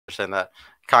saying that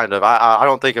kind of. I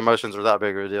don't think emotions are that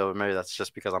big of a deal, but maybe that's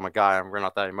just because I'm a guy and we're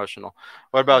not that emotional.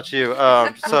 What about you?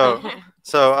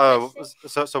 So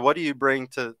what do you bring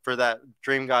to for that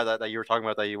dream guy that you were talking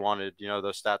about that you wanted? You know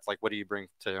those stats. Like, what do you bring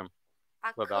to him?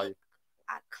 I What cook, value?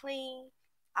 I clean,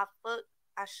 I fuck,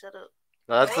 I shut up.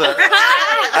 That's it.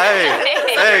 Hey,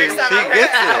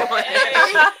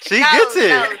 she gets it. She gets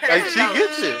it. Like, she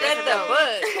gets it.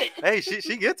 Hey,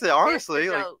 she gets it. Honestly,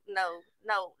 like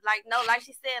like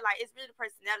she said, like it's really the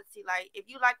personality. Like if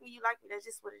you like me, you like me. That's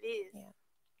just what it is. Yeah.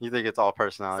 you think it's all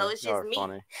personality. So it's Y'all just are me.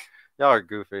 funny. Y'all are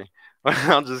goofy.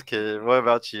 I'm just kidding. What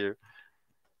about you?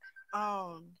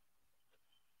 I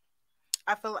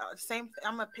feel like same.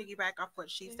 I'm gonna piggyback off what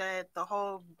she said. The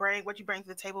whole what you bring to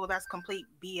the table, that's complete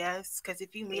BS. Because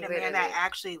if you meet a man that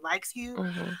actually likes you,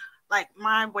 like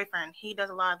my boyfriend, he does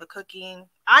a lot of the cooking.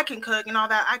 I can cook and all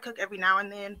that. I cook every now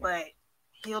and then, but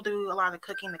he'll do a lot of the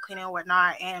cooking, the cleaning, and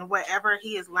whatnot. And whatever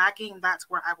he is lacking, that's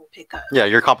where I will pick up. Yeah,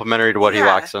 you're complimentary to what he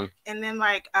lacks in. And then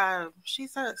like she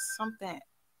said something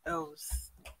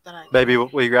else that I. Baby,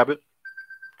 will you grab it?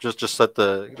 Just hit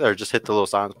the little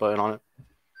silence button on it.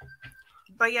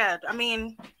 But yeah, I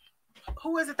mean,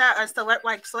 who is it that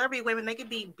celebrity women, they could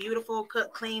be beautiful,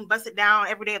 cook, clean, bust it down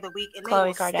every day of the week, and they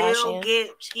will still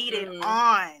get cheated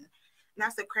on. And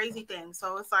that's the crazy thing.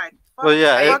 So it's like, fuck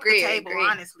the table,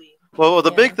 honestly. Well,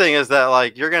 the big thing is that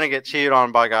like you're gonna get cheated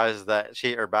on by guys that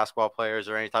cheat, or basketball players,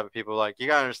 or any type of people. Like you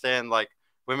gotta understand, like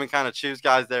women kind of choose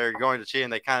guys that are going to cheat,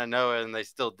 and they kind of know it, and they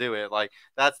still do it. Like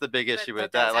that's the big issue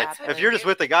with that. Like if you're just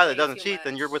with a guy that doesn't cheat,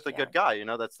 then you're with a good guy. You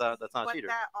know, that's not a cheater. But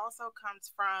that also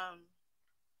comes from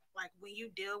like when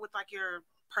you deal with like your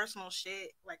personal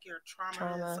shit, like your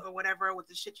traumas or whatever, with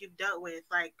the shit you've dealt with.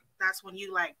 Like that's when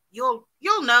you like you'll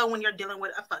know when you're dealing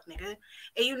with a fuck nigga,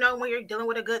 and you know when you're dealing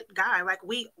with a good guy. Like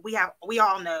we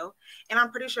all know, and I'm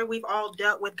pretty sure we've all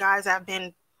dealt with guys that have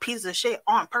been pieces of shit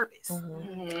on purpose.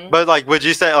 But like, would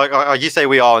you say like you say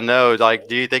we all know? Like,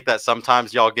 do you think that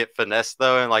sometimes y'all get finessed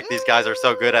though, and like these guys are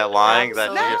so good at lying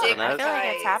that you get finessed? I feel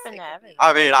like it's happened to everyone.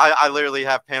 I mean, I literally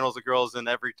have panels of girls, and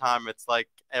every time it's like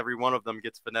every one of them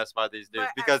gets finessed by these dudes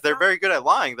because they're very good at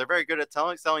lying. They're very good at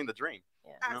selling the dream.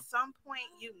 Yeah. At some point,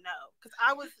 because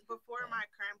I was before my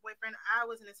current boyfriend, I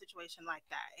was in a situation like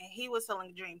that, and he was selling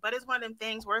the dream. But it's one of them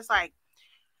things where it's like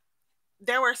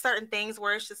there were certain things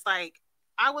where it's just like,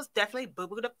 I was definitely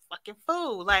boo-boo the fucking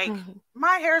fool. Like,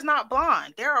 my hair is not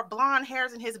blonde. There are blonde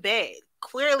hairs in his bed.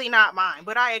 Clearly not mine.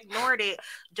 But I ignored it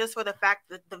just for the fact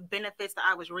that the benefits that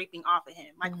I was reaping off of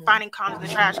him. Like, finding condoms in the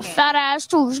trash can. Fat ass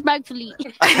too, respectfully.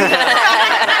 Like,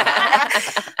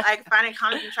 finding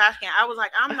condoms in the trash can. I was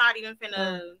like, I'm not even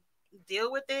finna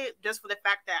deal with it just for the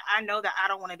fact that I know that I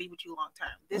don't want to be with you long term.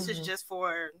 This is just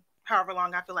for however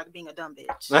long I feel like being a dumb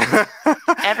bitch.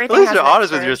 At least you're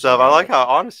honest with yourself. I like how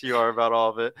honest you are about all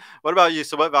of it. What about you?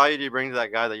 So what value do you bring to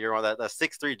that guy that you're on, that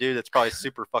 6'3" dude that's probably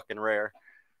super fucking rare?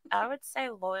 I would say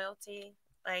loyalty.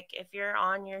 Like if you're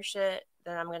on your shit,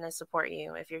 then I'm going to support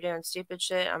you. If you're doing stupid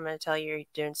shit, I'm going to tell you you're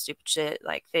doing stupid shit,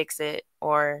 like fix it,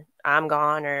 or I'm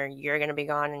gone, or you're going to be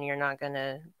gone and you're not going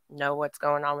to know what's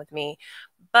going on with me.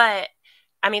 But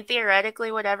I mean,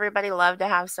 theoretically, would everybody love to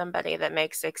have somebody that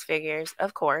makes 6 figures?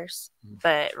 Of course.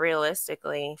 But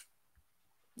realistically,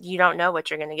 you don't know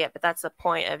what you're going to get. But that's the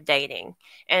point of dating.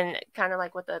 And kind of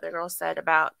like what the other girl said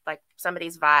about like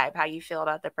somebody's vibe, how you feel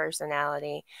about their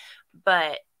personality.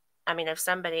 But I mean, if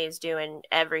somebody is doing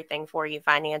everything for you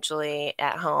financially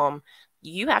at home,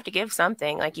 you have to give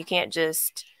something. Like you can't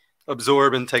just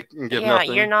absorb and take and give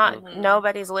nothing. You're not,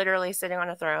 nobody's literally sitting on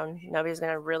a throne. Nobody's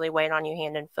going to really wait on you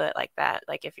hand and foot like that.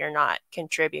 Like if you're not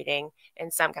contributing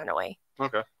in some kind of way.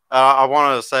 Okay. I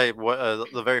want to say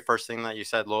what the very first thing that you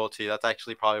said, loyalty. That's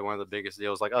actually probably one of the biggest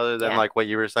deals. Like other than like what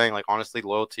you were saying, like honestly,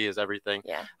 loyalty is everything.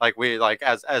 Yeah. Like we like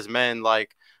as men,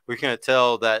 like we can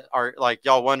tell that are like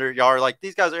y'all are like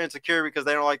these guys are insecure because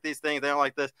they don't like these things, they don't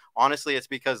like this. Honestly, it's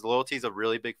because loyalty is a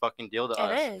really big fucking deal to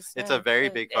us. It is. It's a very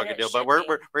big fucking deal. But we're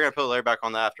gonna put Larry back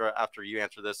on that after you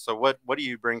answer this. So what do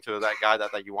you bring to that guy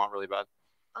that you want really bad?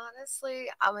 Honestly,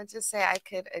 I'm gonna just say I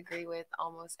could agree with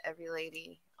almost every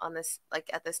lady on this, like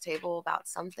at this table, about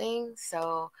something.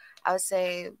 So I would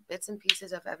say bits and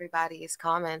pieces of everybody's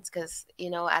comments, because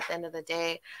at the end of the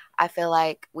day, I feel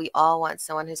like we all want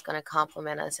someone who's going to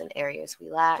compliment us in areas we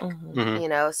lack.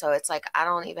 So it's like I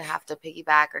don't even have to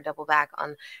piggyback or double back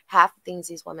on half the things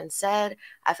these women said.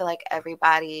 I feel like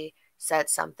everybody said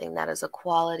something that is a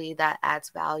quality that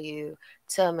adds value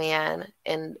to a man,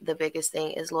 and the biggest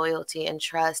thing is loyalty and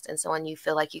trust, and someone you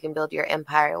feel like you can build your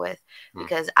empire with.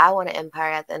 Because I want an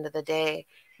empire. At the end of the day,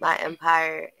 my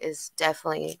empire is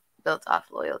definitely built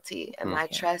off loyalty and my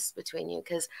Yeah. trust between you.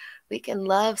 Because we can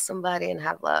love somebody and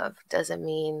have love. Doesn't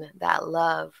mean that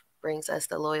love brings us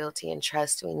the loyalty and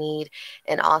trust we need,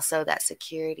 and also that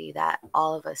security that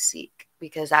all of us seek,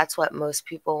 because that's what most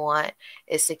people want,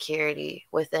 is security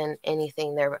within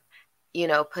anything they're, you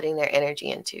know, putting their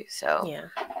energy into. So Yeah.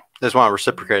 Just want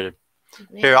reciprocated.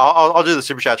 Here, I'll do the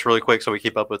super chats really quick so we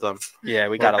keep up with them. Yeah,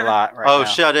 we got a lot right Oh now.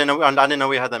 shit! I didn't know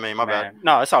we had that many. My bad. Man.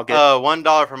 No, it's all good.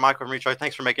 $1 from Michael from Retroy.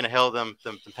 Thanks for making a hell of them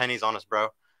pennies on us, bro.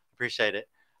 Appreciate it.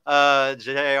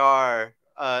 JR.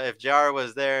 If JR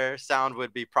was there, sound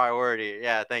would be priority.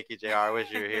 Yeah, thank you, JR. I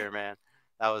wish you were here, man.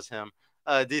 That was him.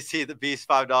 DC the Beast,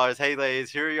 $5. Hey,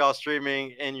 ladies, who are y'all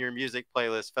streaming in your music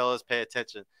playlist? Fellas, pay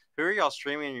attention. Who are y'all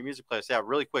streaming in your music playlist? Yeah,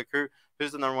 really quick.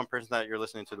 Who's the number one person that you're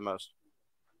listening to the most?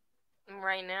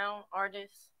 Right now,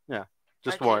 artists. Yeah,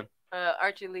 just Archie, one.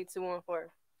 Archie Lee 214.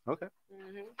 Okay.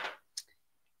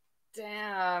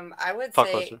 Damn, I would Talk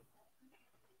say. closer.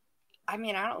 I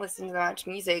mean, I don't listen to that much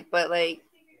music, but like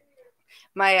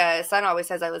my son always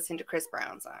says I listen to Chris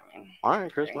Brown. So I mean, All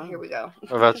right, Chris okay, Brown. here we go.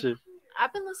 What about you?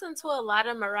 I've been listening to a lot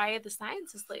of Mariah the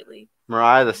Scientist lately.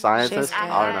 Mariah the Scientist? She's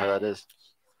I don't know who that is.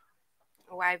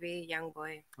 YB, Young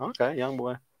Boy. Okay, young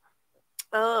boy.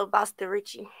 Boston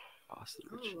Richie.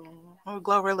 Oh,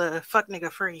 Glorilla, fuck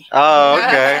nigga free. Oh,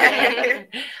 okay.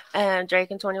 And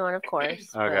Drake and 21, of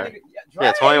course. Okay.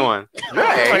 Yeah, 21.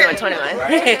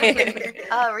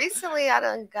 21. Recently I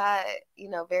done got, you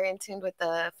know, very in tune with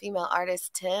the female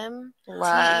artist Tim.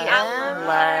 Love. TM.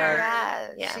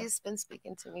 Love. Yeah, she's been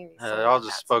speaking to me recently. They all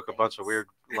just spoke a bunch of weird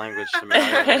language to me.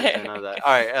 I didn't know that.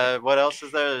 All right, what else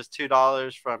is there? There's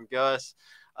 $2 from Gus.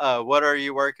 What are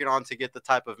you working on to get the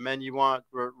type of men you want?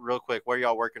 Real quick, what are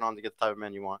y'all working on to get the type of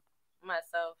men you want?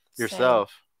 Myself.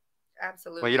 Yourself.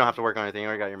 Absolutely. Well, you don't have to work on anything. You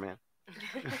already got your man.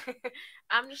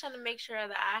 I'm just trying to make sure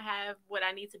that I have what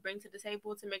I need to bring to the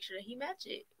table to make sure that he match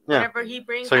it. Yeah. Whatever he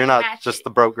brings, So you're I not match just it. the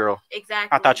broke girl.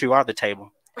 Exactly. I thought you are the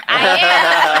table.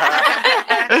 I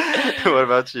am. What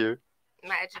about you?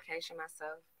 My education,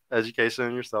 myself. Education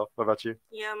and yourself. What about you?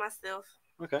 Yeah, myself.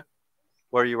 Okay.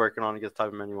 What are you working on to get the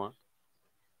type of men you want?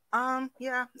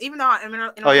 Yeah. Even though I'm in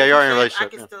a Oh, yeah, you are in a I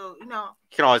relationship, can yeah. still, You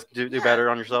can always do better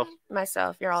on yourself.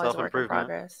 Myself. You're always a work in Self-improvement.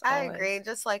 progress. I always. agree.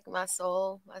 Just like my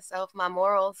soul, myself, my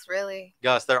morals, really.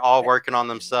 Gus, they're all working on Hey,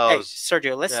 themselves.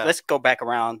 Sergio, Yeah. let's go back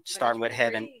around, starting with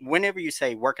heaven. agree. Whenever you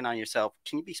say working on yourself,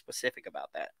 can you be specific about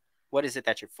that? What is it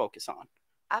that you're focused on?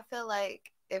 I feel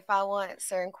like if I want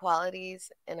certain qualities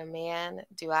in a man,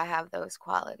 do I have those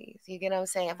qualities? You get what I'm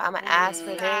saying? If I'm going to ask for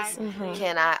this, Mhm.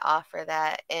 can I offer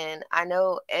that? And I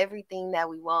know everything that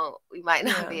we want, we might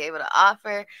not Yeah. be able to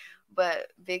offer.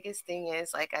 But biggest thing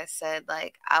is, like I said,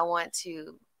 like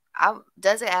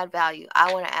does it add value?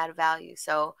 I want to add value.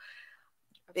 So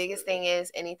biggest thing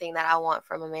is anything that I want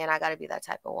from a man, I got to be that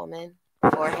type of woman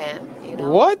for him. You know?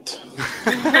 What?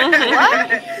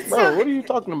 What? Bro, what are you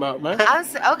talking about, man?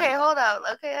 Okay, hold up.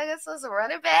 Okay, I guess let's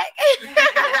run it back.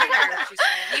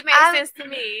 You made I'm- sense to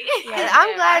me. And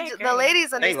I'm glad I the agree. ladies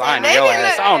They understand. lying to your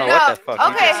ass. I don't know what the fuck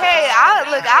you Okay, just said. hey,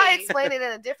 I'll explain it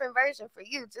in a different version for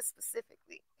you, just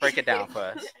specifically. Break it down for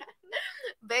us.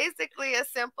 Basically, a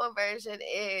simple version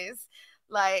is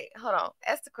like, hold on,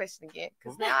 ask the question again,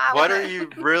 because now What are you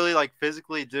really like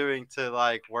physically doing to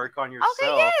like work on yourself?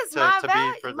 Okay, yes, to my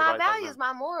be for the my right type of values, man?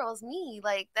 my morals, me.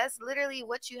 Like that's literally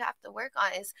what you have to work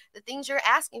on. Is the things you're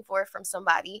asking for from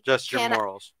somebody. Just your Can I-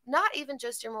 morals. Not even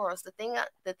just your morals. The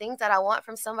things that I want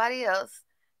from somebody else.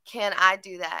 Can I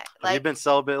do that? Have you been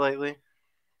celibate lately?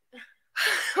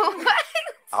 What?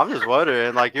 I'm just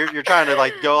wondering. Like you're trying to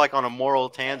like go like on a moral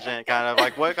tangent, kind of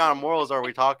like what kind of morals are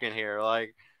we talking here?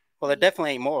 Like, Well, it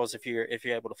definitely ain't morals if you're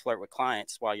able to flirt with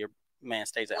clients while your man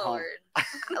stays at home.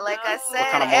 Like I What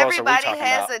said, kind of morals are we everybody talking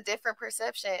has about? a different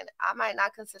perception. I might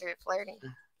not consider it flirting.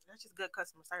 That's just good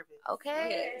customer service.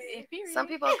 Okay. Period. Some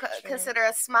people consider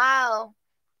a smile,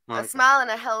 okay. a smile and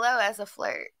a hello as a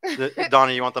flirt.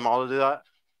 Donnie, you want them all to do that?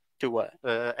 Do what?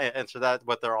 Answer that.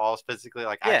 What they're all physically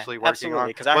like Yeah, actually working absolutely. on.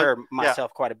 Because I What- heard yeah.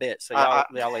 myself quite a bit. So I-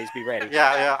 y'all ladies be ready.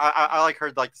 Yeah. I like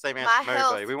heard like the same answer My from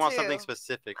everybody. health, We want something too.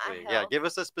 specifically. My Yeah, health. give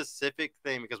us a specific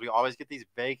thing because we always get these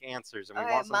vague answers and we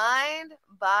Okay, want some. mind,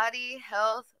 body,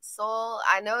 health, soul.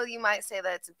 I know you might say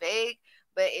that's vague,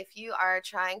 but if you are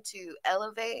trying to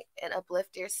elevate and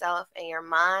uplift yourself and your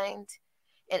mind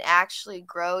and actually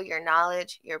grow your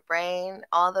knowledge, your brain,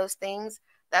 all those things,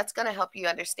 that's going to help you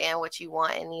understand what you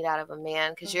want and need out of a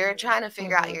man because you're trying to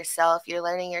figure out yourself. You're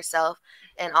learning yourself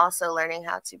and also learning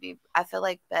how to be, I feel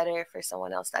like, better for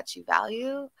someone else that you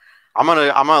value. I'm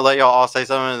gonna let y'all all say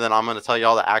something and then I'm gonna tell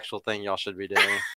y'all the actual thing y'all should be doing.